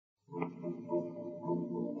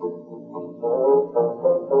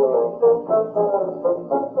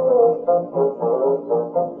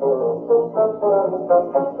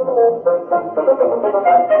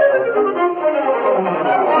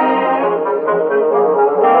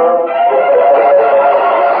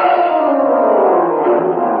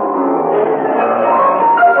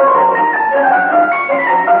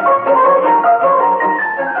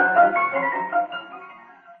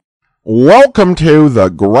Welcome to the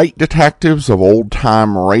Great Detectives of Old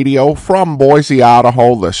Time Radio from Boise,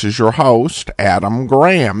 Idaho. This is your host, Adam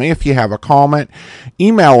Graham. If you have a comment,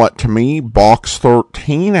 email it to me,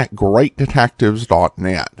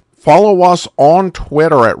 box13@greatdetectives.net. Follow us on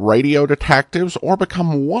Twitter at Radio Detectives or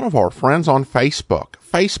become one of our friends on Facebook,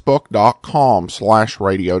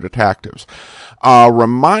 facebook.com/Radio Detectives.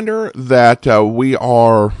 Reminder that we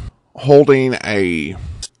are holding a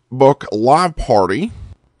book live party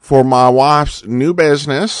for my wife's new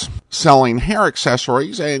business, selling hair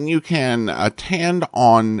accessories, and you can attend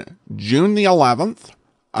on June the 11th,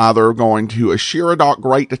 either going to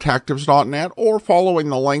ashira.greatdetectives.net or following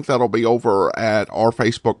the link that'll be over at our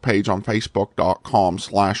Facebook page on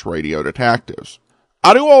facebook.com/Radio Detectives.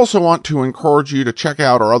 I do also want to encourage you to check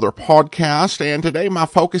out our other podcast, and today my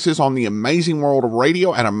focus is on the amazing world of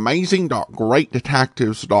radio at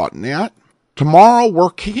amazing.greatdetectives.net. Tomorrow, we're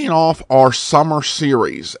kicking off our summer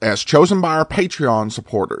series, as chosen by our Patreon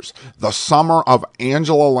supporters, The Summer of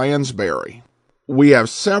Angela Lansbury. We have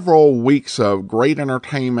several weeks of great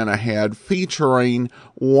entertainment ahead, featuring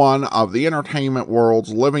one of the entertainment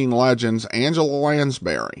world's living legends, Angela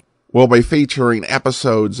Lansbury. We'll be featuring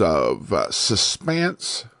episodes of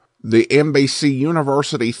Suspense, the NBC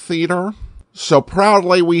University Theater, So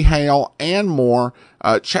Proudly We Hail, and more.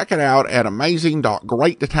 Check it out at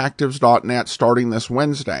amazing.greatdetectives.net starting this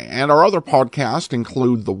Wednesday. And our other podcasts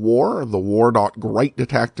include The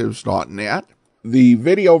war.greatdetectives.net, the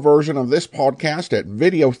video version of this podcast at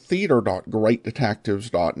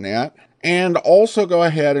videotheater.greatdetectives.net, and also go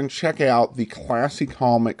ahead and check out the Classy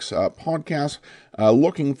Comics podcast,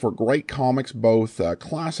 looking for great comics, both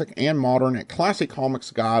classic and modern, at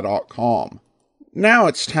classycomicsguy.com. Now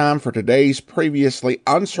it's time for today's previously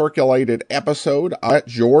uncirculated episode of Let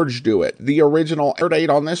George Do It. The original air date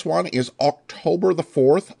on this one is October the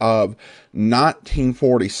 4th of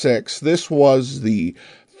 1946. This was the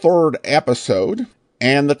third episode,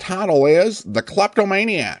 and the title is The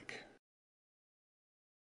Kleptomaniac.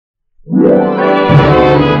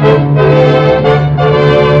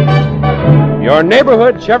 Your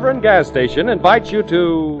neighborhood Chevron gas station invites you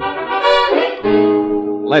to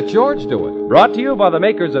Let George Do It. Brought to you by the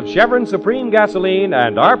makers of Chevron Supreme Gasoline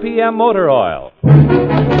and RPM Motor Oil.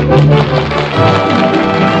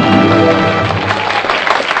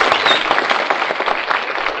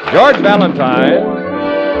 George Valentine.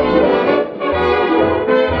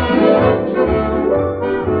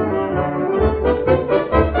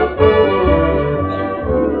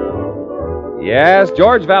 Yes,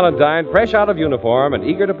 George Valentine, fresh out of uniform and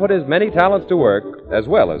eager to put his many talents to work, as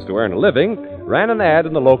well as to earn a living, ran an ad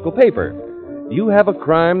in the local paper. Do you have a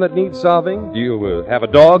crime that needs solving? Do you have a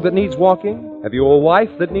dog that needs walking? Have you a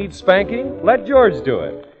wife that needs spanking? Let George do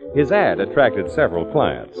it. His ad attracted several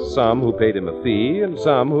clients, some who paid him a fee and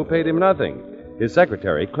some who paid him nothing. His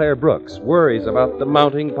secretary, Claire Brooks, worries about the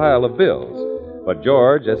mounting pile of bills. But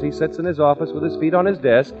George, as he sits in his office with his feet on his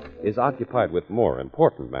desk, is occupied with more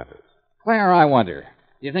important matters. Claire, I wonder,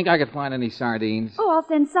 do you think I could find any sardines? Oh, I'll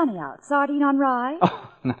send Sonny out. Sardine on rye? Oh,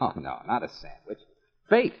 no, not a sandwich.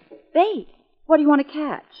 Bait. Bait? What do you want to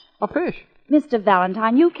catch? A fish. Mr.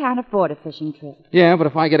 Valentine, you can't afford a fishing trip. Yeah, but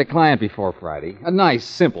if I get a client before Friday, a nice,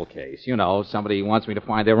 simple case, you know, somebody wants me to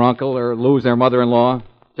find their uncle or lose their mother-in-law,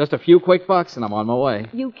 just a few quick bucks and I'm on my way.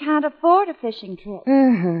 You can't afford a fishing trip.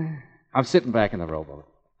 I'm sitting back in the rowboat.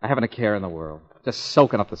 I haven't a care in the world, just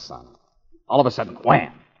soaking up the sun. All of a sudden,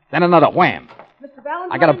 wham! Then another wham. Mr.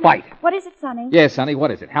 Valentine? I got a bite. What is it, Sonny? Yes, Sonny,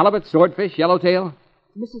 what is it? Halibut, swordfish, yellowtail?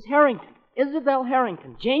 Mrs. Harrington. Isabel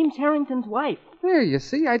Harrington. James Harrington's wife. There, you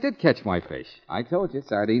see, I did catch my fish. I told you,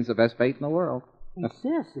 sardines the best bait in the world. Hey,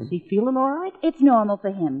 sis, is he feeling all right? It's normal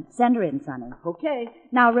for him. Send her in, Sonny. Okay.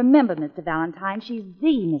 Now, remember, Mr. Valentine, she's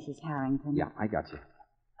the Mrs. Harrington. Yeah, I got you.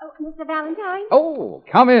 Oh, Mr. Valentine? Oh,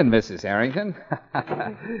 come in, Mrs. Harrington.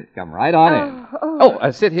 Come right on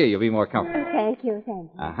in. Sit here. You'll be more comfortable. Thank you.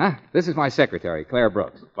 Uh-huh. This is my secretary, Claire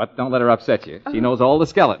Brooks. But don't let her upset you. She knows all the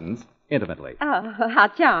skeletons intimately. Oh, how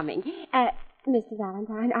charming. Mr.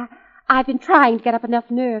 Valentine, I've been trying to get up enough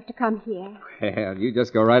nerve to come here. Well, you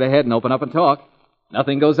just go right ahead and open up and talk.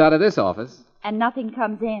 Nothing goes out of this office. And nothing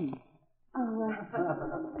comes in. Oh,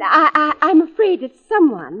 I'm afraid that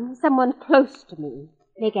someone close to me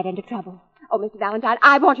may get into trouble. Oh, Mr. Valentine,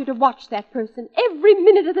 I want you to watch that person every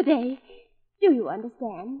minute of the day. Do you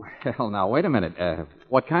understand? Well, now, wait a minute.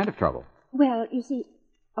 What kind of trouble? Well, you see...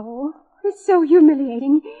 Oh, it's so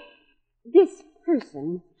humiliating. This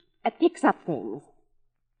person picks up things.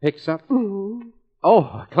 Picks up? Mm-hmm. Oh,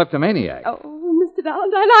 a kleptomaniac. Oh, Mr.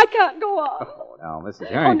 Valentine, I can't go on. Oh, now, Mrs.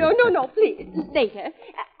 Harrington. Oh, no, please. Later.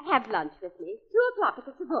 Have lunch with me. 2:00 at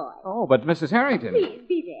the Savoy. Oh, but Mrs. Harrington. Please,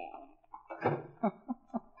 be there.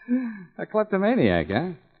 A kleptomaniac, huh?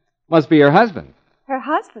 Must be her husband. Her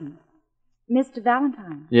husband, Mr.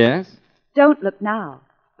 Valentine. Yes? Don't look now,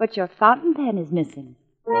 but your fountain pen is missing.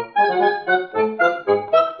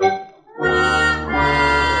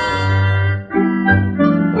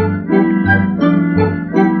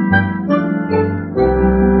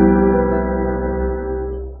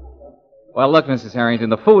 Well, look, Mrs. Harrington,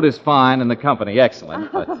 the food is fine and the company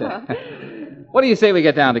excellent, but what do you say we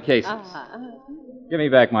get down to cases? Give me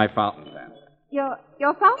back my fountain pen. Your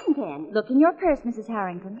fountain pen? Look in your purse, Mrs.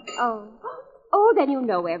 Harrington. Oh, then you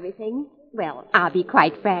know everything. Well, I'll be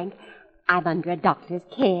quite frank. I'm under a doctor's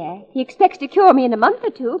care. He expects to cure me in a month or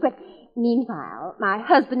two, but meanwhile, my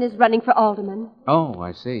husband is running for alderman. Oh,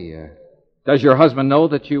 I see. Does your husband know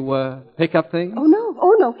that you pick up things? Oh, no.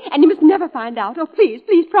 And he must never find out. Oh, please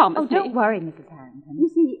promise me. Don't worry, Mrs. Harrington. You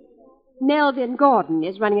see, Melvin Gordon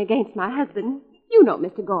is running against my husband. You know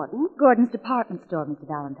Mr. Gordon. Gordon's department store, Mr.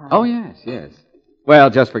 Valentine. Oh, yes. Well,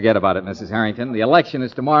 just forget about it, Mrs. Harrington. The election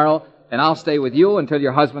is tomorrow, and I'll stay with you until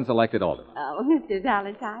your husband's elected alderman. Oh, Mr.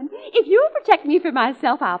 Valentine, if you'll protect me from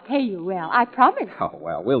myself, I'll pay you well. I promise. Oh,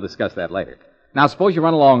 well, we'll discuss that later. Now, suppose you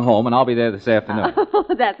run along home, and I'll be there this afternoon. Oh,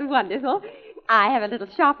 that's wonderful. I have a little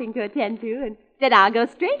shopping to attend to, and then I'll go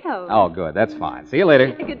straight home. Oh, good. That's fine. See you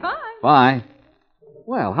later. Goodbye. Bye.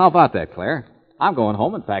 Well, how about that, Claire? I'm going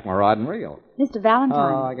home and pack my rod and reel. Mr.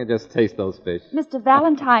 Valentine. Oh, I can just taste those fish. Mr.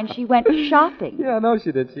 Valentine, she went shopping. Yeah, I know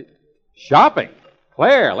she did. Shopping?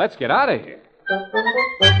 Claire, let's get out of here.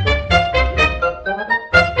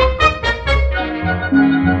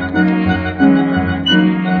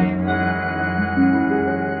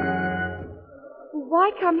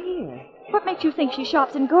 Why come here? What makes you think she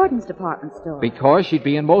shops in Gordon's department store? Because she'd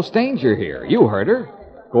be in most danger here. You heard her.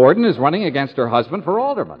 Gordon is running against her husband for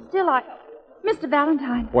alderman. Still, Mr.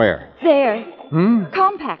 Valentine. Where? There.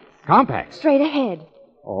 Compacts. Compacts? Straight ahead.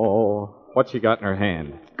 Oh, what's she got in her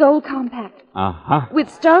hand? Gold compact. Uh-huh. With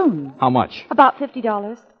stones. How much? About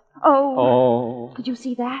 $50. Oh. Did you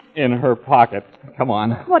see that? In her pocket. Come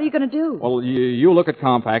on. What are you going to do? Well, you look at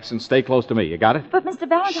compacts and stay close to me. You got it? But, Mr.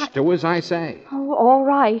 Valentine... Shh, do as I say. Oh, all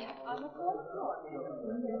right.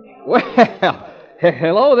 Well,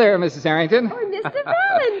 hello there, Mrs. Harrington. Oh, Mr.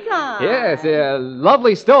 Valentine. Yes, a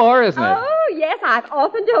lovely store, isn't it? Oh, yes, I've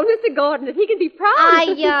often told Mr. Gordon that he can be proud.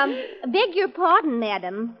 I beg your pardon,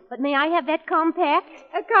 madam, but may I have that compact?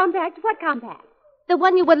 A compact? What compact? The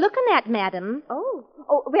one you were looking at, madam. Oh,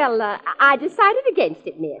 well, I decided against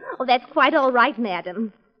it, miss. Oh, that's quite all right,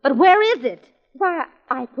 madam. But where is it? Why,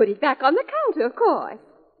 I put it back on the counter, of course.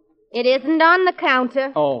 It isn't on the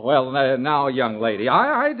counter. Oh, well, now, young lady,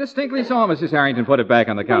 I distinctly saw Mrs. Harrington put it back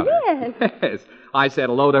on the counter. Yes. Yes. I said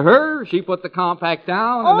hello to her. She put the compact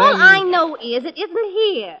down, and All then... I know is it isn't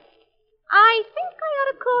here. I think I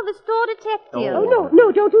ought to call the store detective. Oh,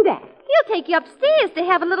 no, don't do that. He'll take you upstairs to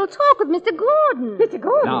have a little talk with Mr. Gordon. Mr.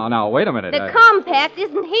 Gordon? No, wait a minute. The compact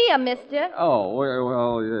isn't here, mister. Oh,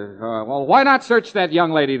 well, why not search that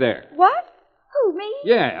young lady there? What? Who, me?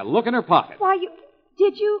 Yeah, look in her pocket. Why,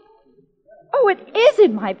 did you... Oh, it is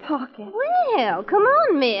in my pocket. Well, come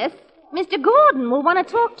on, miss. Mr. Gordon will want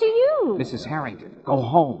to talk to you. Mrs. Harrington, go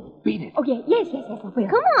home. Beat it. Oh, yes, I will.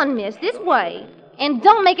 Come on, miss, this way. And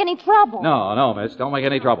don't make any trouble. No, miss, don't make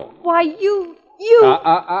any trouble. Why, you...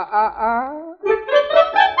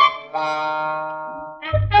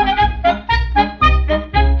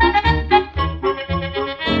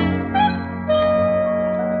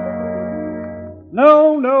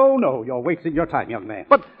 No. You're wasting your time, young man.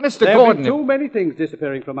 But, Mr. There Gordon... have been too many things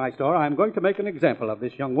disappearing from my store. I'm going to make an example of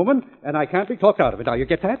this young woman, and I can't be talked out of it. Now, you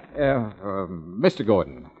get that? Mr.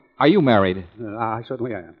 Gordon, are you married? I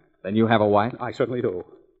certainly am. Then you have a wife? I certainly do.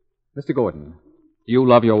 Mr. Gordon, do you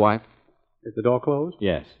love your wife? Is the door closed?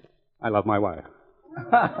 Yes. I love my wife.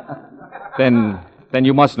 Then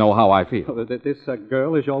you must know how I feel. This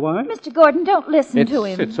girl is your wife? Mr. Gordon, don't listen to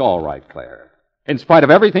him. It's all right, Claire. In spite of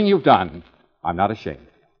everything you've done, I'm not ashamed.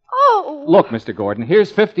 Oh! Look, Mr. Gordon,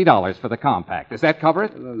 here's $50 for the compact. Does that cover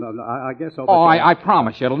it? No, I guess so. Oh, I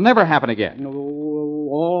promise you, it'll never happen again. No,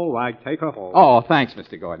 all right, take her home. Oh, thanks,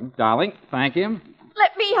 Mr. Gordon. Darling, thank him.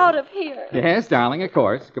 Let me out of here. Yes, darling, of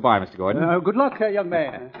course. Goodbye, Mr. Gordon. Good luck, young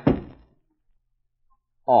man.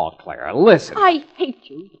 Oh, Clara, listen. I hate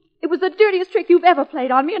you. It was the dirtiest trick you've ever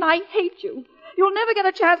played on me, and I hate you. You'll never get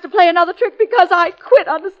a chance to play another trick because I quit,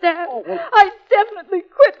 understand? Oh, well... I definitely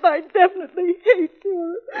quit, and I definitely hate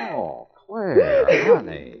you. Oh, Claire,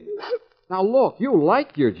 honey. Now, look, you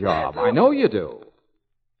like your job. I know you do.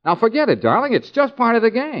 Now, forget it, darling. It's just part of the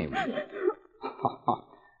game.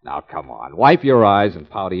 Now, come on. Wipe your eyes and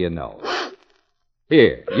powder your nose.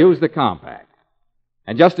 Here, use the compact.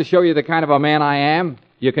 And just to show you the kind of a man I am,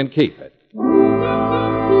 you can keep it.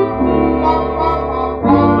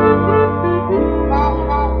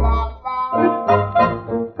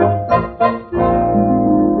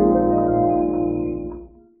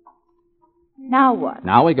 Now what?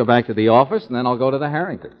 Now we go back to the office, and then I'll go to the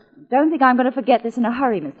Harringtons. Don't think I'm going to forget this in a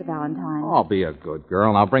hurry, Mr. Valentine. Oh, be a good girl,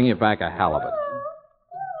 and I'll bring you back a halibut.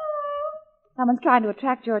 Someone's trying to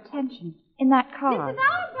attract your attention in that car. Mr.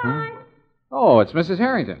 Valentine! Oh, it's Mrs.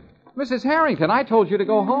 Harrington. Mrs. Harrington, I told you to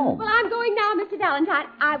go home. Well, I'm going now, Mr. Valentine.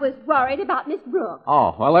 I was worried about Miss Brooks.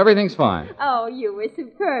 Oh, well, everything's fine. Oh, you were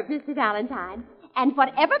superb, Mr. Valentine. And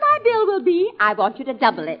whatever my bill will be, I want you to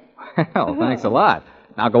double it. Well, thanks a lot.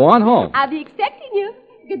 Now go on home. I'll be expecting you.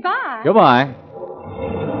 Goodbye. Goodbye.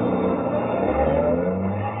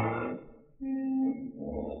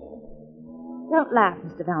 Don't laugh,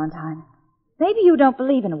 Mr. Valentine. Maybe you don't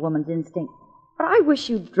believe in a woman's instinct, but I wish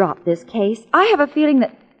you'd drop this case. I have a feeling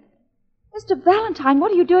that... Mr. Valentine,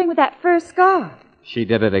 what are you doing with that fur scarf? She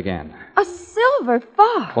did it again. A silver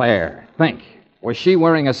fox. Claire, think. Was she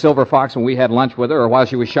wearing a silver fox when we had lunch with her or while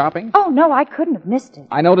she was shopping? Oh, no, I couldn't have missed it.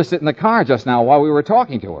 I noticed it in the car just now while we were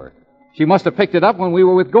talking to her. She must have picked it up when we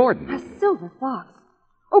were with Gordon. A silver fox.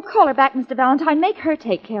 Oh, call her back, Mr. Valentine. Make her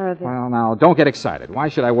take care of it. Well, now, don't get excited. Why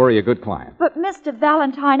should I worry a good client? But, Mr.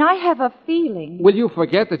 Valentine, I have a feeling. Will you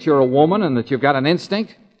forget that you're a woman and that you've got an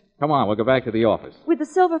instinct? Come on, we'll go back to the office. With the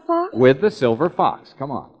silver fox? With the silver fox. Come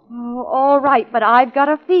on. Oh, all right, but I've got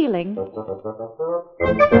a feeling.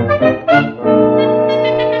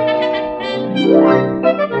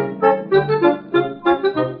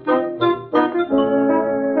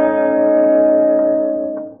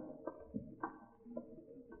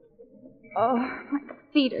 Oh, my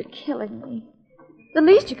feet are killing me. The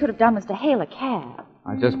least you could have done was to hail a cab.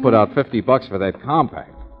 I just put out $50 for that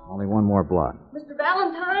compact. Only one more block. Mr.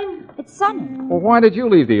 Valentine? It's sunny. Well, why did you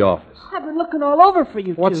leave the office? I've been looking all over for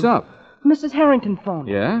you What's two. up? Mrs. Harrington phoned.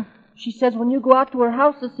 Yeah? She says when you go out to her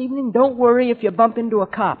house this evening, don't worry if you bump into a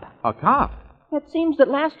cop. A cop? It seems that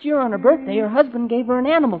last year on her birthday, her husband gave her an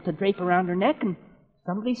animal to drape around her neck, and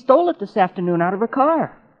somebody stole it this afternoon out of her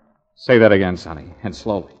car. Say that again, Sonny, and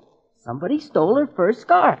slowly. Somebody stole her fur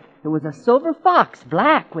scarf. It was a silver fox,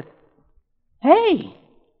 black, with... Hey,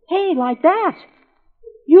 like that.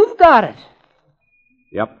 You've got it.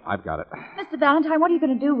 Yep, I've got it. Mr. Valentine, what are you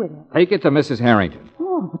going to do with it? Take it to Mrs. Harrington.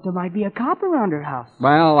 Oh, but there might be a cop around her house.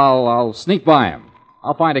 Well, I'll sneak by him.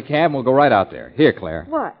 I'll find a cab and we'll go right out there. Here, Claire.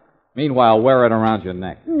 What? Meanwhile, wear it around your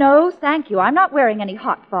neck. No, thank you. I'm not wearing any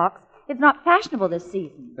hot fox. It's not fashionable this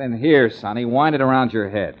season. Then here, Sonny, wind it around your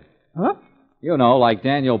head. Huh? You know, like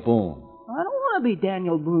Daniel Boone. I don't want to be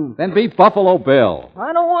Daniel Boone. Then be Buffalo Bill.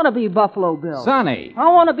 I don't want to be Buffalo Bill. Sonny.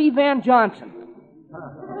 I want to be Van Johnson.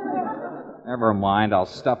 Never mind, I'll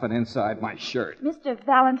stuff it inside my shirt. Mr.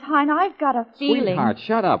 Valentine, I've got a feeling... Sweetheart,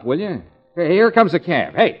 shut up, will you? Here comes a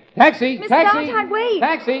cab. Hey, taxi! Mr. Taxi! Valentine, wait!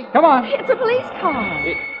 Taxi, come on! It's a police car.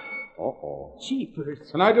 Uh-oh. Jeepers.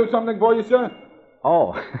 Can I do something for you, sir?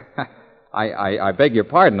 Oh, I beg your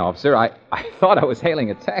pardon, officer. I thought I was hailing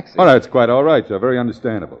a taxi. Oh, that's quite all right, sir. Very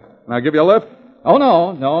understandable. Can I give you a lift? Oh,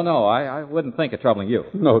 no. I wouldn't think of troubling you.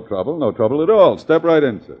 No trouble at all. Step right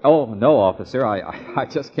in, sir. Oh, no, officer. I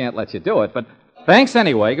just can't let you do it, but thanks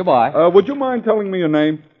anyway. Goodbye. Would you mind telling me your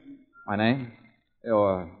name? My name?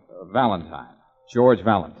 Valentine. George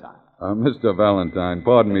Valentine. Mr. Valentine,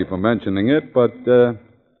 pardon me for mentioning it, but,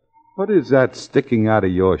 what is that sticking out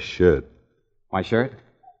of your shirt? My shirt?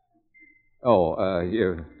 Oh,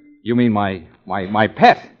 you mean my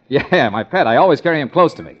pet? Yeah, my pet. I always carry him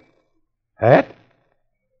close to me. Pet?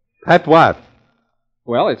 Pet what?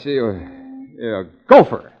 Well, it's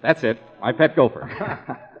Gopher. That's it. My pet Gopher.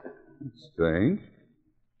 Strange.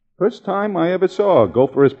 First time I ever saw a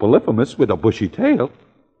gopher as polyphemus with a bushy tail.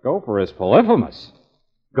 Gopher is polyphemus.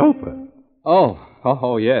 Gopher?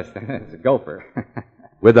 Oh, yes. It's a gopher.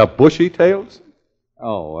 With a bushy tails?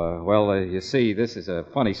 Well, you see, this is a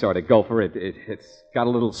funny sort of gopher. It's got a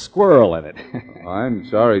little squirrel in it. I'm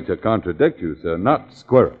sorry to contradict you, sir. Not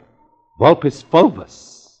squirrel. Vulpes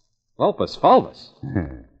fulvus. Vulpes fulvus?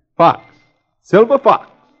 Fox. Silver fox.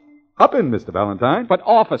 Hop in, Mr. Valentine. But,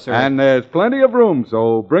 officer... And there's plenty of room,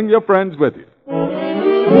 so bring your friends with you.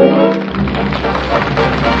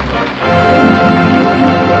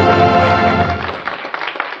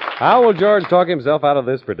 How will George talk himself out of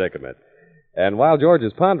this predicament? And while George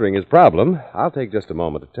is pondering his problem, I'll take just a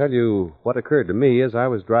moment to tell you what occurred to me as I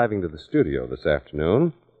was driving to the studio this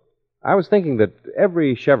afternoon. I was thinking that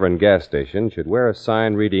every Chevron gas station should wear a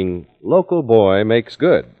sign reading, "Local boy makes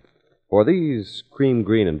good." For these cream,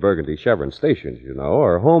 green, and burgundy Chevron stations, you know,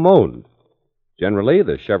 are home-owned. Generally,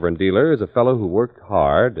 the chevron dealer is a fellow who worked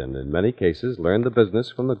hard and in many cases learned the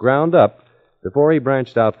business from the ground up before he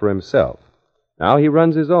branched out for himself. Now he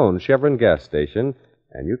runs his own Chevron gas station,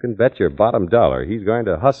 and you can bet your bottom dollar he's going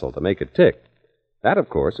to hustle to make it tick. That, of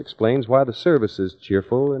course, explains why the service is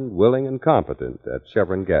cheerful and willing and competent at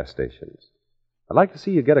Chevron gas stations. I'd like to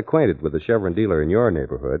see you get acquainted with the Chevron dealer in your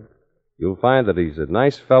neighborhood. You'll find that he's a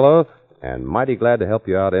nice fellow and mighty glad to help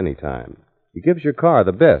you out any time. He gives your car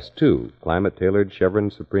the best, too, climate-tailored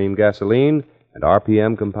Chevron Supreme gasoline and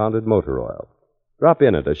RPM compounded motor oil. Drop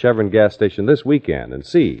in at a Chevron gas station this weekend and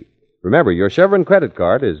see. Remember, your Chevron credit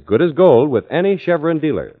card is good as gold with any Chevron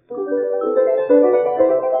dealer.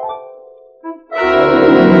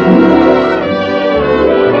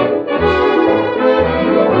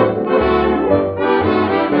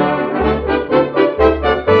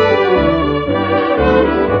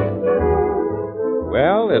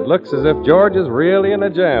 Well, it looks as if George is really in a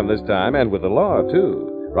jam this time, and with the law,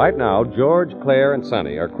 too. Right now, George, Claire, and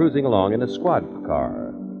Sonny are cruising along in a squad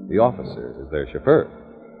car. The officer is their chauffeur.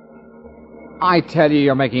 I tell you,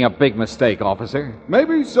 you're making a big mistake, officer.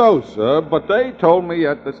 Maybe so, sir, but they told me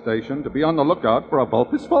at the station to be on the lookout for a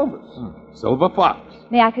Vulpes fulvus, silver fox.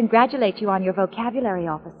 May I congratulate you on your vocabulary,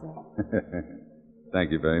 officer?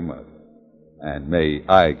 Thank you very much. And may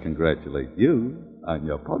I congratulate you on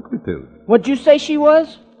your pulchritude. What'd you say she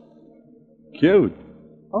was? Cute.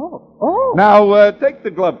 Oh. Now, take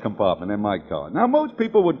the glove compartment in my car. Now, most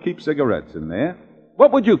people would keep cigarettes in there.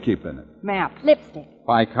 What would you keep in it? Maps. Lipstick.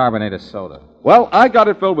 Bicarbonate of soda. Well, I got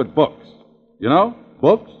it filled with books. You know,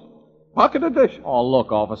 books. Pocket edition. Oh,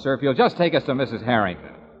 look, officer, if you'll just take us to Mrs. Harrington.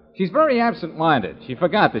 She's very absent-minded. She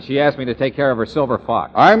forgot that she asked me to take care of her silver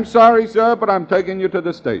fox. I'm sorry, sir, but I'm taking you to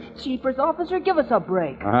the station. Jeepers, officer, give us a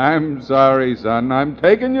break. I'm sorry, son. I'm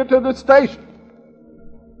taking you to the station.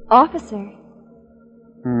 Officer.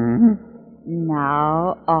 Mm-hmm.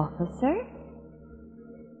 Now, officer.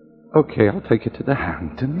 Okay, I'll take you to the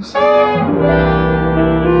Harringtons.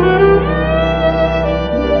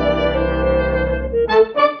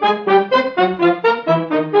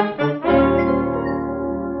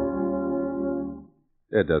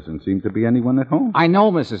 There doesn't seem to be anyone at home. I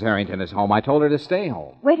know Mrs. Harrington is home. I told her to stay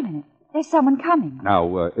home. Wait a minute. There's someone coming.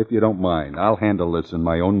 Now, if you don't mind, I'll handle this in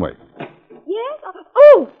my own way. Yes?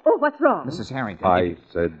 Oh, what's wrong? Mrs. Harrington. I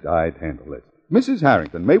said I'd handle it. Mrs.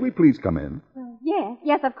 Harrington, may we please come in?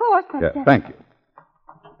 Yes, of course. But, Yeah, thank you.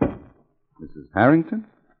 Mrs. Harrington,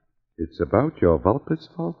 it's about your Vulpes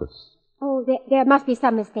fulvus. Oh, there must be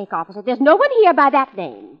some mistake, officer. There's no one here by that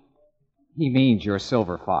name. He means your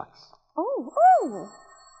silver fox.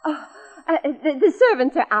 The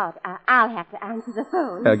servants are out. I'll have to answer the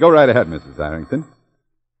phone. Go right ahead, Mrs. Harrington.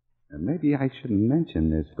 And maybe I shouldn't mention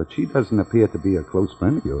this, but she doesn't appear to be a close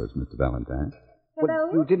friend of yours, Mr. Valentine. Hello?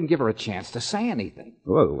 Well, you didn't give her a chance to say anything.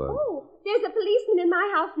 Well, There's a policeman in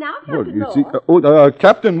my house now, well, Captain you Moore. see,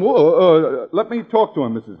 Captain Moore, let me talk to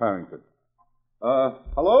him, Mrs. Harrington.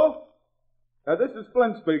 Hello? This is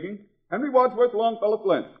Flynn speaking. Henry Wadsworth Longfellow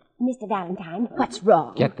Flynn. Mr. Valentine, what's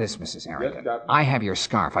wrong? Get this, Mrs. Harrington. Yes, Captain. I have your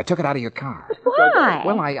scarf. I took it out of your car. Why?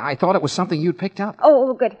 Well, I thought it was something you'd picked up.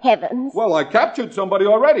 Oh, good heavens. Well, I captured somebody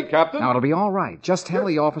already, Captain. Now, it'll be all right. Just tell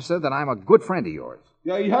the officer that I'm a good friend of yours.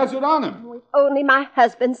 Yeah, he has it on him. If only my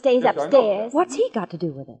husband stays Yes, I know. upstairs. What's he got to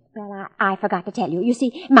do with it? Well, I forgot to tell you. You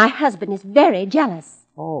see, my husband is very jealous.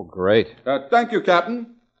 Oh, great. Thank you,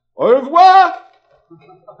 Captain. Au revoir!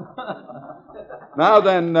 Now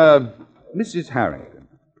then, Mrs. Harrington,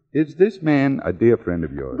 is this man a dear friend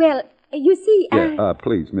of yours? Well, you see,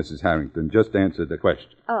 Please, Mrs. Harrington, just answer the question.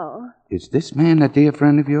 Oh. Is this man a dear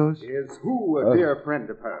friend of yours? Is who a dear friend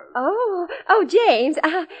of hers? Oh, James.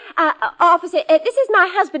 Officer, this is my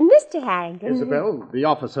husband, Mr. Harrington. Isabel, the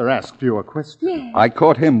officer asked you a question. Yes. I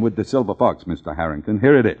caught him with the silver fox, Mr. Harrington.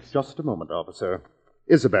 Here it is. Just a moment, officer.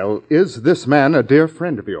 Isabel, is this man a dear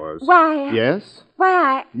friend of yours? Why? Yes?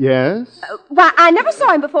 Why, Yes? I never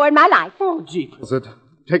saw him before in my life. Oh, jeepers. Is it?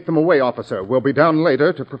 Take them away, officer. We'll be down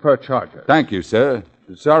later to prepare charges. Thank you, sir.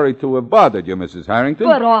 Sorry to have bothered you, Mrs. Harrington.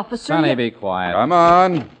 But, officer... Sonny, be quiet. Come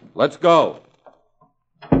on. Let's go.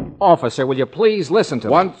 Officer, will you please listen to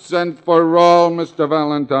me? Once and for all, Mr.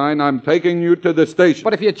 Valentine, I'm taking you to the station.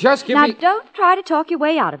 But if you just give Now, me... don't try to talk your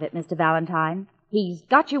way out of it, Mr. Valentine. He's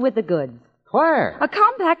got you with the goods. Claire. A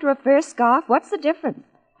compact or a fur scarf, what's the difference?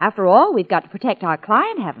 After all, we've got to protect our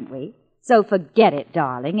client, haven't we? So forget it,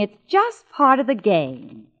 darling. It's just part of the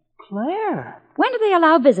game. Claire. When do they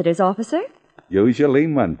allow visitors, officer? Usually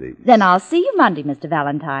Monday. Then I'll see you Monday, Mr.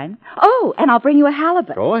 Valentine. Oh, and I'll bring you a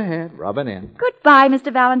halibut. Go ahead. Rub it in. Goodbye,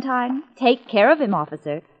 Mr. Valentine. Take care of him,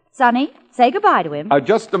 officer. Sonny, say goodbye to him.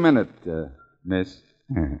 Just a minute, miss.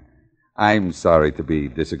 I'm sorry to be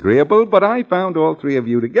disagreeable, but I found all three of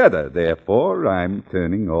you together. Therefore, I'm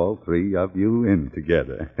turning all three of you in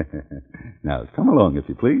together. Now, come along, if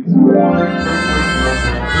you please.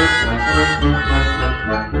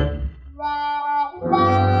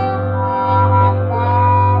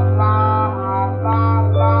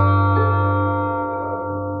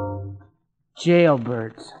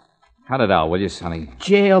 Jailbirds. Cut it out, will you, Sonny?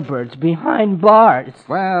 Jailbirds behind bars.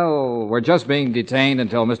 Well, we're just being detained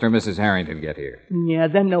until Mr. and Mrs. Harrington get here. Yeah,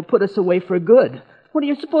 then they'll put us away for good. What do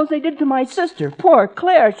you suppose they did to my sister? Poor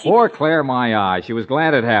Claire, Poor Claire, my eye. She was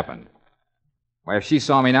glad it happened. Why, if she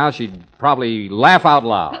saw me now, she'd probably laugh out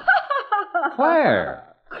loud. Claire!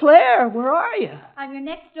 Claire, where are you? I'm your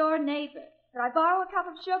next-door neighbor. Could I borrow a cup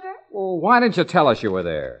of sugar? Well, why didn't you tell us you were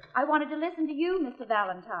there? I wanted to listen to you, Mr.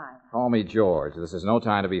 Valentine. Call me George. This is no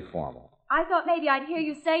time to be formal. I thought maybe I'd hear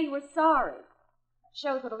you say you were sorry. That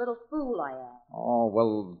shows what a little fool I am. Oh,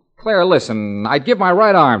 well, Claire, listen. I'd give my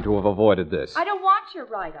right arm to have avoided this. I don't want your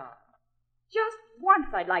right arm. Just once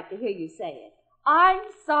I'd like to hear you say it. I'm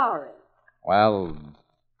sorry. Well,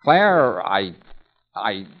 Claire, I...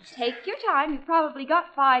 Take your time. You've probably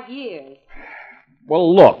got 5 years.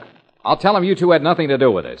 Well, look. I'll tell him you two had nothing to do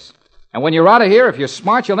with this. And when you're out of here, if you're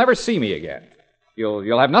smart, you'll never see me again.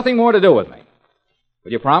 You'll have nothing more to do with me.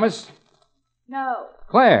 Will you promise? No.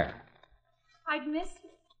 Claire. I'd miss you.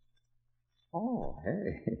 Oh,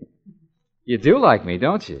 hey. You do like me,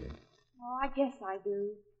 don't you? Oh, I guess I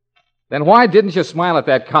do. Then why didn't you smile at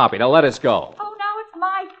that copy to let us go? Oh, now it's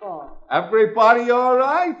my fault. Everybody all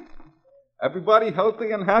right? Everybody healthy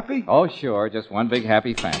and happy? Oh, sure. Just one big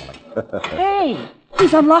happy family. Hey,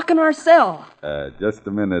 he's unlocking our cell. Just a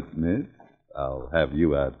minute, miss. I'll have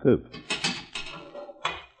you out, too.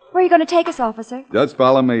 Where are you going to take us, officer? Just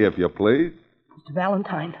follow me, if you please. Mr.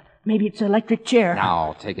 Valentine, maybe it's an electric chair.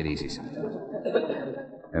 Now, take it easy, son.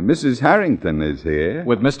 And Mrs. Harrington is here.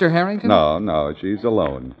 With Mr. Harrington? No, she's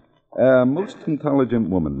alone. Most intelligent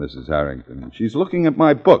woman, Mrs. Harrington. She's looking at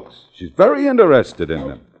my books. She's very interested in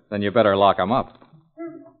them. Then you better lock him up.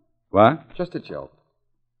 What? Just a joke.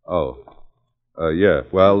 Oh. Yeah.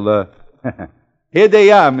 Well, here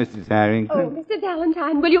they are, Mrs. Harrington. Oh, Mr.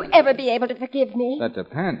 Valentine, will you ever be able to forgive me? That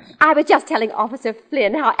depends. I was just telling Officer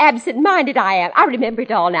Flynn how absent-minded I am. I remember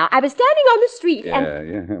it all now. I was standing on the street and...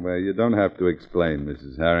 Yeah. Well, you don't have to explain,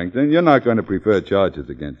 Mrs. Harrington. You're not going to prefer charges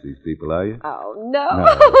against these people, are you? Oh, no.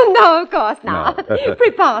 No, of course not. No.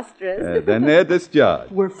 Preposterous. Then they're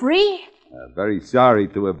discharged. We're free? Very sorry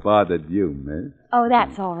to have bothered you, miss. Oh,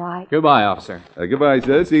 that's all right. Goodbye, officer. Goodbye,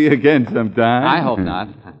 sir. See you again sometime. I hope not.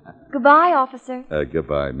 Goodbye, officer.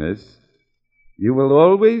 Goodbye, miss. You will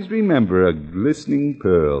always remember a glistening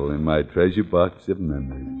pearl in my treasure box of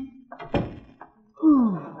memories.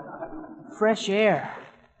 Fresh air.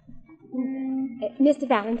 Mr.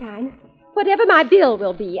 Valentine, whatever my bill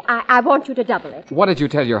will be, I want you to double it. What did you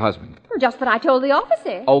tell your husband? Just what I told the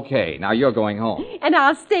officer. Okay, now you're going home. And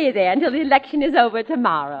I'll stay there until the election is over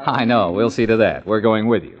tomorrow. I know. We'll see to that. We're going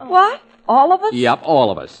with you. What? All of us? Yep,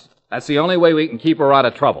 all of us. That's the only way we can keep her out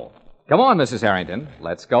of trouble. Come on, Mrs. Harrington.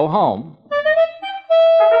 Let's go home.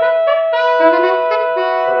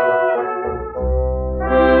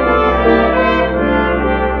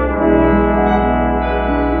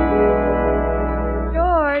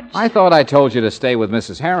 George. I thought I told you to stay with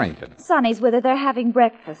Mrs. Harrington. Sonny's with her. They're having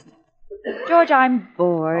breakfast. George, I'm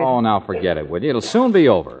bored. Oh, now forget it, will you? It'll soon be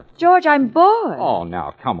over. George, I'm bored. Oh,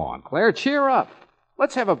 now, come on, Claire. Cheer up.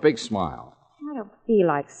 Let's have a big smile. I don't feel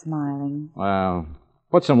like smiling. Well,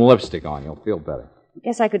 put some lipstick on. You'll feel better.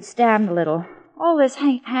 Guess I could stand a little. All this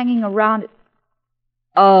hanging around.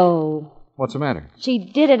 Oh. What's the matter? She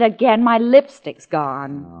did it again. My lipstick's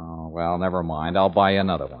gone. Oh, well, never mind. I'll buy you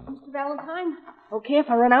another one. Mr. Valentine, okay if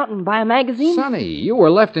I run out and buy a magazine? Sonny, you were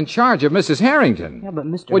left in charge of Mrs. Harrington. Yeah, but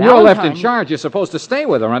Mr. When Valentine... you're left in charge, you're supposed to stay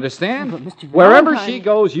with her, understand? Yeah, but Mr. Wherever Valentine... she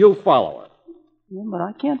goes, you follow her. Yeah, but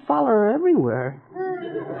I can't follow her everywhere.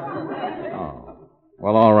 Oh.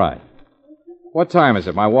 Well, all right. What time is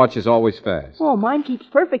it? My watch is always fast. Oh, mine keeps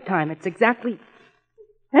perfect time. It's exactly...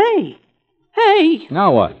 Hey!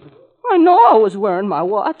 Now what? I know I was wearing my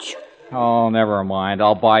watch. Oh, never mind.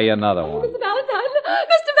 I'll buy you another one. Mr. Valentine!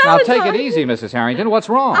 Now, take it easy, Mrs. Harrington. What's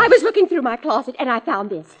wrong? I was looking through my closet and I found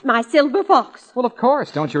this. My silver fox. Well, of course.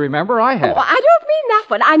 Don't you remember? I had Oh, it. I don't mean that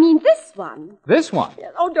one. I mean this one. This one?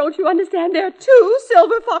 Oh, don't you understand? There are 2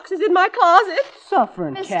 silver foxes in my closet.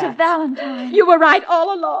 Suffering Mr. cat. Valentine. You were right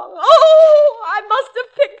all along. Oh, I must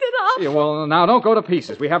have picked it up. Yeah, well, now, don't go to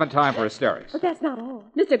pieces. We haven't time for hysterics. But that's not all.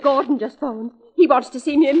 Mr. Gordon just phoned. He wants to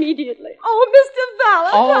see me immediately. Oh, Mr.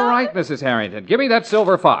 Valentine. All right, Mrs. Harrington. Give me that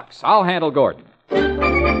silver fox. I'll handle Gordon.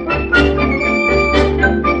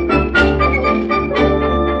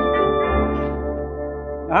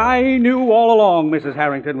 I knew all along Mrs.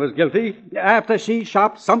 Harrington was guilty. After she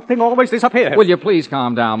shopped, something always disappears. Will you please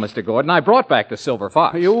calm down, Mr. Gordon? I brought back the silver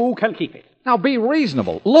fox. You can keep it. Now, be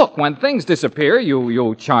reasonable. Look, when things disappear,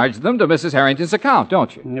 you charge them to Mrs. Harrington's account,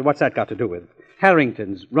 don't you? What's that got to do with?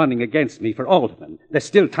 Harrington's running against me for alderman. There's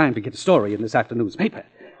still time to get a story in this afternoon's paper.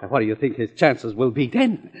 What do you think his chances will be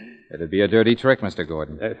then? It'd be a dirty trick, Mr.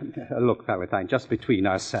 Gordon. Look, Valentine, just between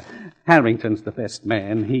us, Harrington's the best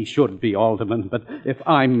man. He should be alderman. But if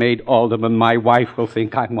I'm made alderman, my wife will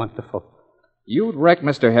think I'm wonderful. You'd wreck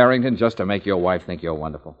Mr. Harrington just to make your wife think you're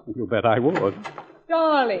wonderful. You bet I would.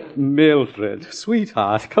 Darling. Mildred,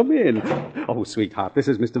 sweetheart, come in. Oh, sweetheart, this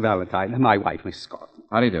is Mr. Valentine, my wife, Miss Scott.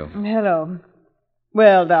 How do you do? Hello.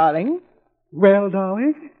 Well, darling, Well,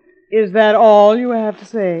 darling? is that all you have to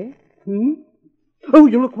say? Oh,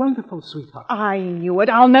 you look wonderful, sweetheart. I knew it.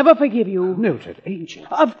 I'll never forgive you. Mildred, angel.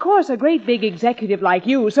 Of course, a great big executive like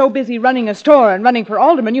you, so busy running a store and running for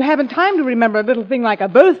alderman, you haven't time to remember a little thing like a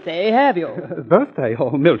birthday, have you? Birthday?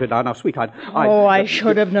 Oh, Mildred, now, sweetheart. I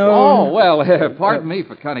should have known. Oh, well, pardon me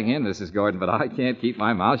for cutting in, Mrs. Gordon, but I can't keep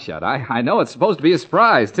my mouth shut. I know it's supposed to be a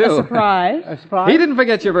surprise, too. A surprise? A surprise? He didn't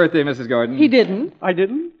forget your birthday, Mrs. Gordon. He didn't. I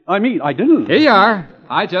didn't? I didn't. Here you are.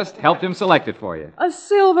 I just helped him select it for you. A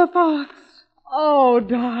silver fox. Oh,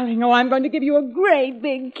 darling. Oh, I'm going to give you a great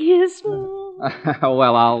big kiss.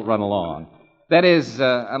 Well, I'll run along. That is,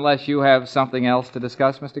 unless you have something else to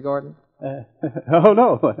discuss, Mr. Gordon? Oh,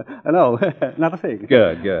 no. No, not a thing.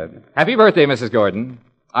 Good, good. Happy birthday, Mrs. Gordon.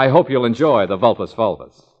 I hope you'll enjoy the Vulpus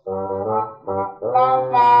Vulpus.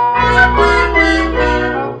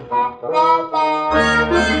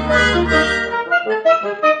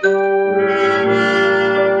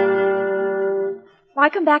 Why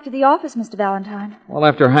come back to the office, Mr. Valentine? Well,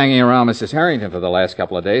 after hanging around Mrs. Harrington for the last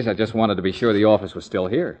couple of days, I just wanted to be sure the office was still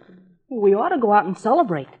here. We ought to go out and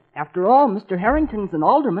celebrate. After all, Mr. Harrington's an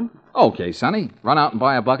alderman. Okay, Sonny. Run out and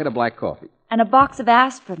buy a bucket of black coffee. And a box of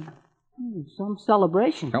aspirin. Some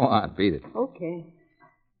celebration. Go on, beat it. Okay.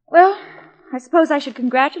 Well, I suppose I should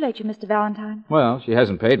congratulate you, Mr. Valentine. Well, she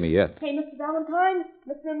hasn't paid me yet. Hey, Mr. Valentine,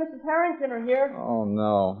 Mr. and Mrs. Harrington are here. Oh,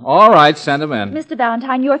 no. All right, send them in. Mr.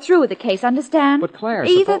 Valentine, you're through with the case, understand? But, Claire,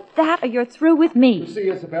 Either that or you're through with me. See,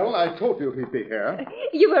 Isabel, I told you he'd be here.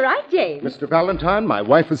 You were right, James. Mr. Valentine, my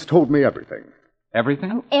wife has told me everything.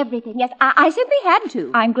 Everything? Everything, yes. I simply had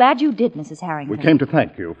to. I'm glad you did, Mrs. Harrington. We came to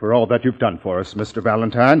thank you for all that you've done for us, Mr.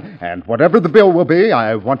 Valentine, and whatever the bill will be,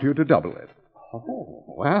 I want you to double it. Oh,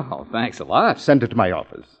 well, thanks a lot. Send it to my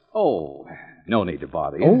office. Oh, no need to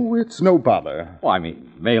bother you. Oh, it's no bother. Well, I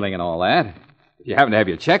mean, mailing and all that. If you happen to have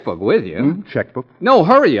your checkbook with you. Checkbook? No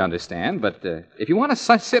hurry, you understand, but if you want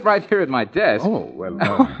to sit right here at my desk. Oh,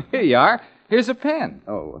 well. Here you are. Here's a pen.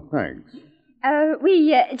 Oh, thanks.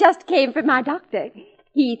 We just came from my doctor.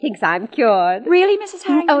 He thinks I'm cured. Really, Mrs.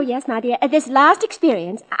 Harrington? Oh, yes, my dear. This last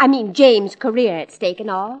experience, James' career at stake and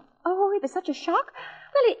all. Oh, it was such a shock.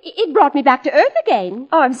 Well, it brought me back to earth again.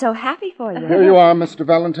 Oh, I'm so happy for you. Here you are, Mr.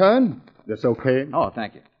 Valentine. This okay? Oh,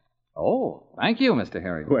 thank you. Oh, thank you, Mr.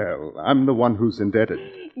 Harrington. Well, I'm the one who's indebted.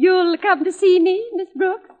 You'll come to see me, Miss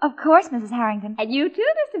Brooks? Of course, Mrs. Harrington. And you too,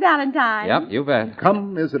 Mr. Valentine. Yep, you bet.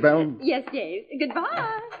 Come, Isabel. Yes, James.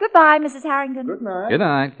 Goodbye. Goodbye, Mrs. Harrington. Good night. Good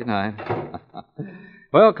night, good night.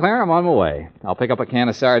 Well, Claire, I'm on my way. I'll pick up a can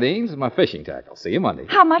of sardines and my fishing tackle. See you Monday.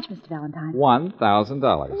 How much, Mr. Valentine?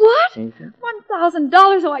 $1,000. What? $1,000?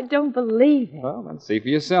 Oh, I don't believe it. Well, then see for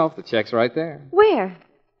yourself. The check's right there. Where?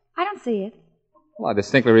 I don't see it. Well, I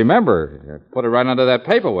distinctly remember. Put it right under that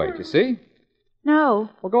paperweight, you see? No.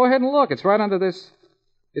 Well, go ahead and look. It's right under this.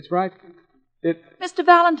 It's right. Mr.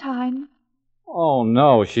 Valentine. Oh,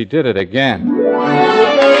 no, she did it again.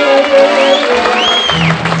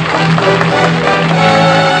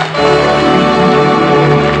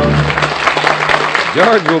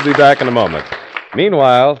 George will be back in a moment.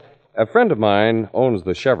 Meanwhile, a friend of mine owns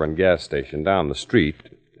the Chevron gas station down the street,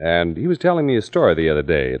 and he was telling me a story the other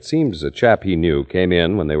day. It seems a chap he knew came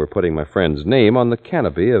in when they were putting my friend's name on the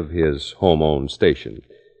canopy of his home-owned station.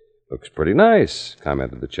 Looks pretty nice,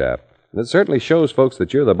 commented the chap. And it certainly shows folks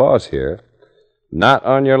that you're the boss here. Not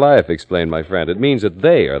on your life, explained my friend. It means that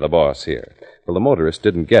they are the boss here. Well, the motorist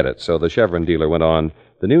didn't get it, so the Chevron dealer went on.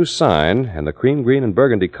 The new sign and the cream, green, and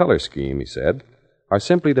burgundy color scheme, he said, are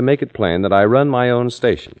simply to make it plain that I run my own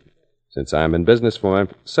station. Since I'm in business for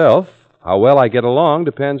myself, how well I get along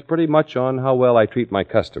depends pretty much on how well I treat my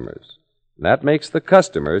customers. And that makes the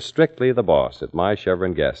customers strictly the boss at my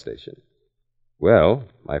Chevron gas station. Well,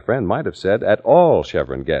 my friend might have said at all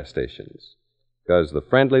Chevron gas stations, because the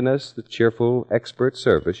friendliness, the cheerful, expert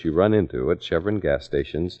service you run into at Chevron gas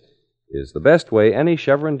stations is the best way any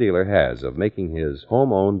Chevron dealer has of making his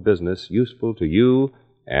home-owned business useful to you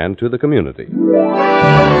and to the community.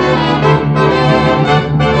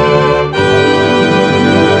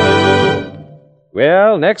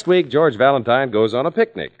 Well, next week, George Valentine goes on a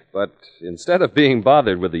picnic. But instead of being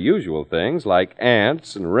bothered with the usual things like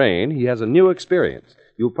ants and rain, he has a new experience.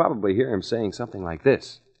 You'll probably hear him saying something like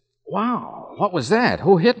this. Wow, what was that?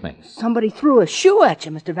 Who hit me? Somebody threw a shoe at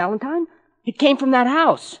you, Mr. Valentine. It came from that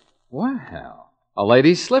house. Well, a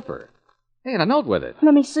lady's slipper. Hey, and a note with it.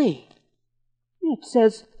 Let me see. It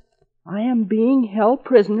says, I am being held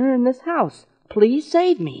prisoner in this house. Please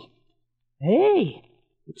save me. Hey,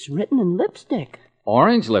 it's written in lipstick.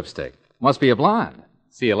 Orange lipstick. Must be a blonde.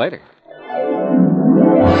 See you later.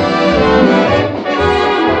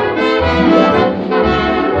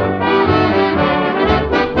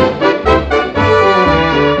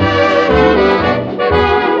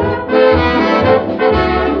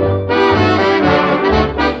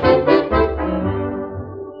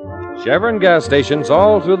 Chevron gas stations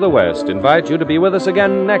all through the West invite you to be with us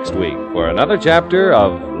again next week for another chapter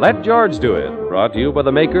of Let George Do It, brought to you by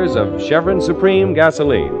the makers of Chevron Supreme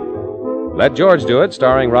Gasoline. Let George Do It,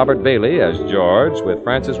 starring Robert Bailey as George, with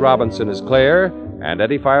Frances Robinson as Claire, and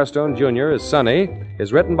Eddie Firestone Jr. as Sonny,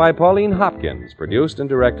 is written by Pauline Hopkins, produced and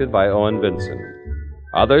directed by Owen Vinson.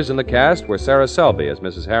 Others in the cast were Sarah Selby as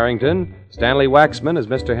Mrs. Harrington, Stanley Waxman as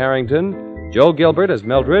Mr. Harrington, Joe Gilbert as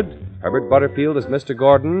Mildred, Herbert Butterfield as Mr.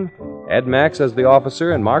 Gordon, Ed Max as the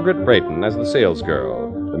officer, and Margaret Brayton as the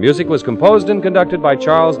salesgirl. The music was composed and conducted by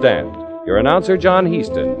Charles Dant. Your announcer, John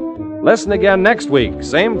Heaston. Listen again next week,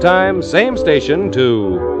 same time, same station,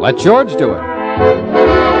 to Let George Do It.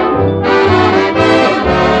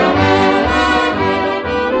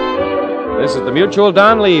 This is the Mutual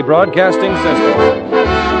Don Lee Broadcasting System.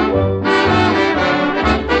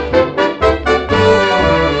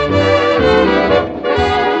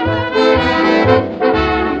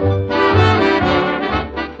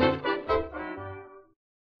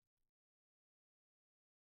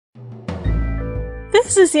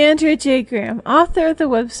 This is Andrea J. Graham, author of the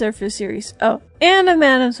Web Surfer series, and a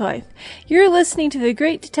Madam's Wife. You're listening to the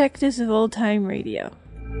Great Detectives of Old Time Radio.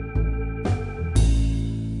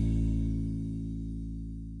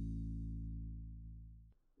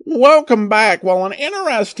 Welcome back. Well, an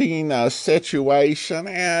interesting situation,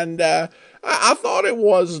 and I thought it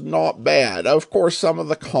was not bad. Of course, some of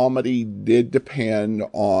the comedy did depend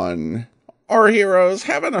on our heroes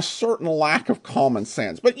having a certain lack of common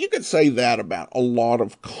sense. But you could say that about a lot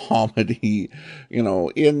of comedy,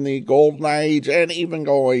 in the golden age and even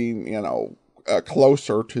going,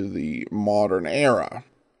 closer to the modern era.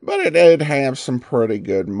 But it did have some pretty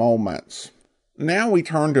good moments. Now we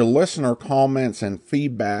turn to listener comments and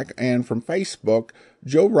feedback, and from Facebook,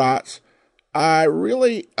 Joe writes,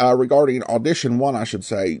 regarding audition 1, I should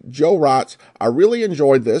say, Joe writes, I really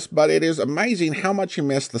enjoyed this, but it is amazing how much you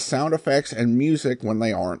miss the sound effects and music when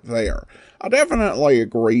they aren't there. I definitely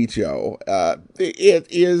agree, Joe. It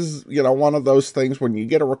is, one of those things when you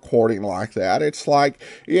get a recording like that, it's like,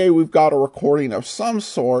 yeah, we've got a recording of some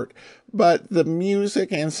sort, but the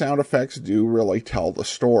music and sound effects do really tell the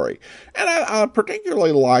story. And I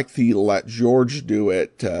particularly like the Let George Do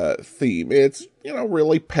It theme. It's,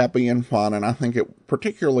 really peppy and fun, and I think it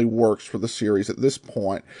particularly works for the series at this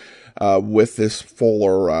point with this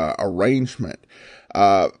fuller arrangement.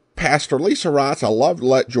 Pastor Lisa writes, I loved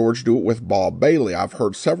Let George Do It with Bob Bailey. I've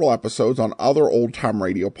heard several episodes on other old-time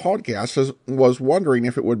radio podcasts, was wondering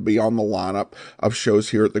if it would be on the lineup of shows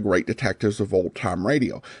here at the Great Detectives of Old Time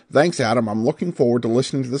Radio. Thanks, Adam. I'm looking forward to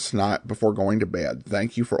listening to this tonight before going to bed.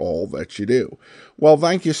 Thank you for all that you do. Well,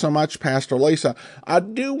 thank you so much, Pastor Lisa. I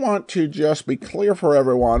do want to just be clear for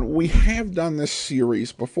everyone, we have done this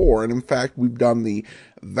series before, and in fact, we've done the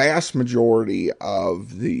vast majority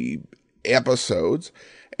of the episodes.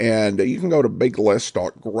 And you can go to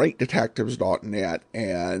biglist.greatdetectives.net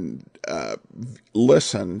and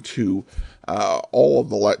listen to all of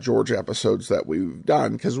the Let George episodes that we've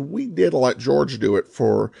done, because we did Let George Do It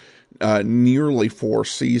for nearly 4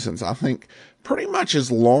 seasons. I think pretty much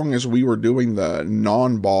as long as we were doing the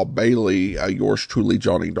non-Bob Bailey, yours truly,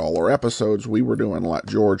 Johnny Dollar episodes, we were doing Let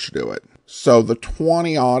George Do It. So the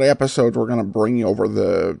 20-odd episodes we're going to bring you over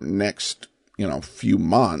the next few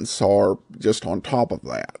months are just on top of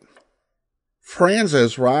that.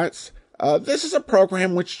 Francis writes, this is a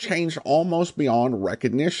program which changed almost beyond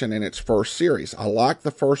recognition in its first series. I liked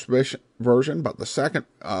the first version, but the second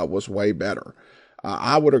was way better.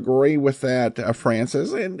 I would agree with that,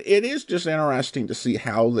 Francis, and it is just interesting to see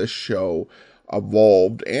how this show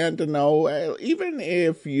evolved, and to know, even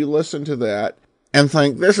if you listen to that and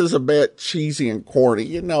think this is a bit cheesy and corny,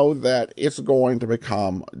 you know that it's going to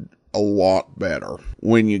become a lot better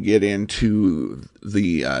when you get into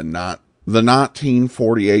the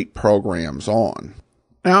 1948 programs on.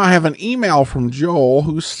 Now, I have an email from Joel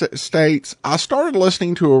who states, I started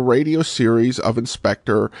listening to a radio series of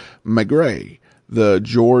Inspector Maigret, the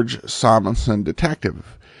George Simonson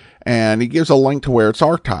detective, and he gives a link to where it's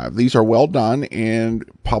archived. These are well done and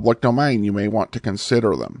public domain. You may want to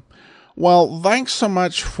consider them. Well, thanks so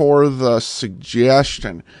much for the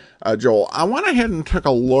suggestion, Joel. I went ahead and took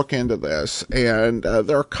a look into this, and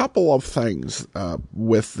there are a couple of things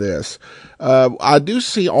with this. I do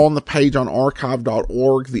see on the page on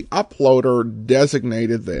archive.org, the uploader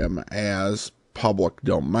designated them as public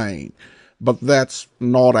domain, but that's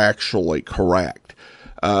not actually correct.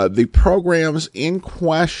 The programs in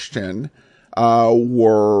question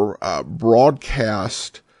were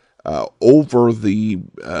broadcast over the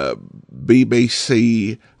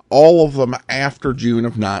BBC, all of them after June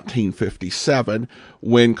of 1957,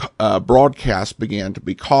 when broadcasts began to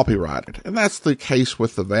be copyrighted. And that's the case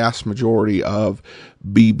with the vast majority of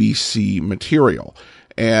BBC material.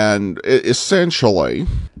 And essentially,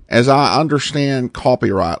 as I understand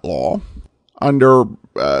copyright law, under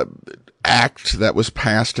act that was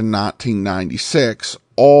passed in 1996,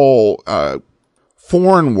 all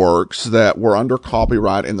foreign works that were under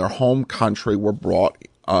copyright in their home country were brought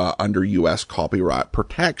under U.S. copyright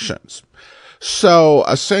protections. So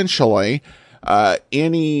essentially,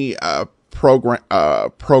 any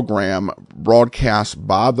program broadcast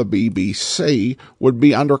by the BBC would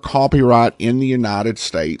be under copyright in the United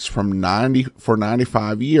States for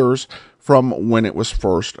 95 years from when it was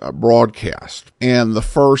first broadcast. And the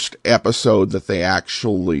first episode that they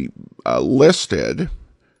actually listed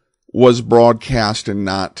was broadcast in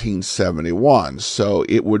 1971. So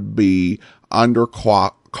it would be under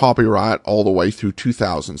copyright all the way through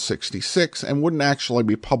 2066 and wouldn't actually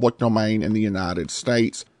be public domain in the United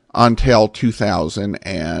States until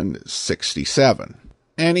 2067.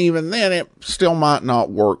 And even then, it still might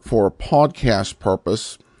not work for a podcast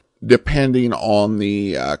purpose, depending on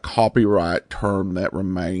the copyright term that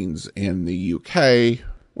remains in the UK,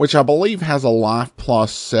 which I believe has a life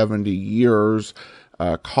plus 70 years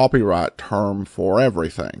copyright term for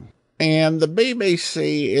everything. And the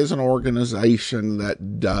BBC is an organization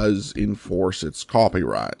that does enforce its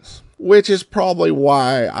copyrights, which is probably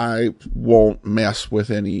why I won't mess with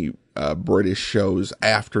any British shows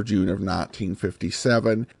after June of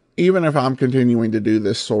 1957, even if I'm continuing to do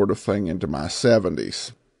this sort of thing into my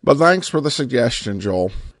 70s. But thanks for the suggestion,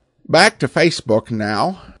 Joel. Back to Facebook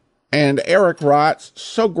now. And Eric writes,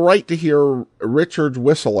 so great to hear Richard's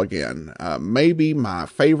whistle again. Maybe my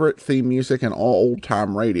favorite theme music in all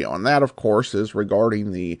old-time radio. And that, of course, is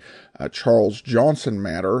regarding the Charles Johnson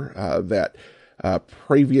matter, that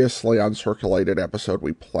previously uncirculated episode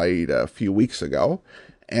we played a few weeks ago.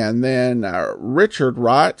 And then Richard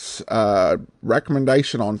writes,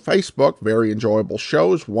 recommendation on Facebook, very enjoyable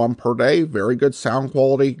shows, one per day, very good sound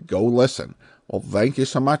quality, go listen. Well, thank you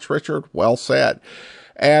so much, Richard. Well said.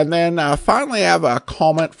 And then finally I have a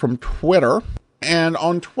comment from Twitter. And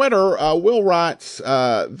on Twitter, Will writes,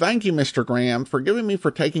 thank you, Mr. Graham, for giving me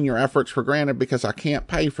for taking your efforts for granted because I can't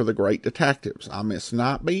pay for the great detectives. I miss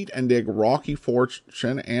Nightbeat and dig Rocky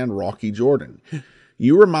Fortune and Rocky Jordan.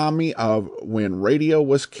 You remind me of when radio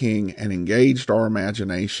was king and engaged our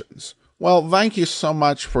imaginations. Well, thank you so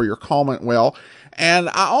much for your comment, Will. And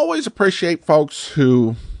I always appreciate folks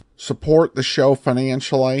who support the show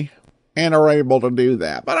financially and are able to do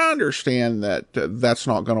that. But I understand that that's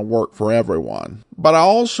not going to work for everyone. But I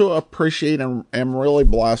also appreciate and am really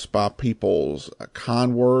blessed by people's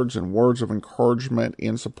kind words and words of encouragement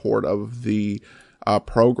in support of the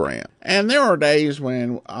program. And there are days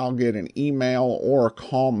when I'll get an email or a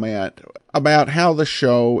comment about how the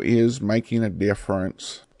show is making a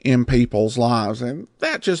difference in people's lives. And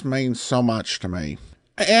that just means so much to me.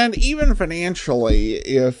 And even financially,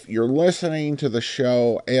 if you're listening to the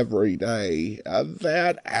show every day,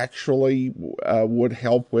 that actually would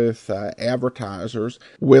help with advertisers.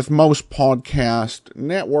 With most podcast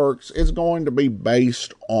networks, it's going to be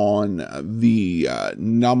based on the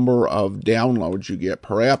number of downloads you get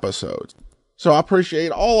per episode. So I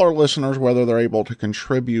appreciate all our listeners, whether they're able to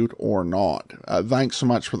contribute or not. Thanks so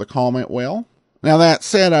much for the comment, Will. Now, that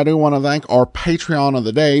said, I do want to thank our Patreon of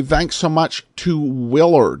the day. Thanks so much to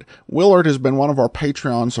Willard. Willard has been one of our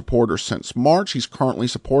Patreon supporters since March. He's currently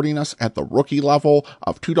supporting us at the rookie level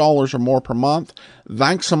of $2 or more per month.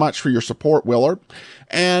 Thanks so much for your support, Willard.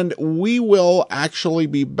 And we will actually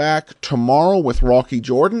be back tomorrow with Rocky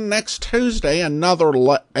Jordan. Next Tuesday, another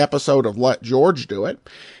episode of Let George Do It.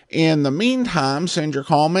 In the meantime, send your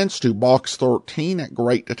comments to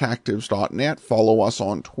box13@greatdetectives.net. Follow us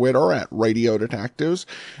on Twitter @Radio Detectives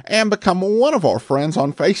and become one of our friends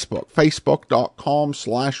on Facebook,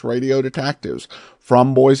 facebook.com/Radio Detectives.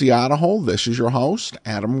 From Boise, Idaho, this is your host,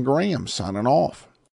 Adam Graham, signing off.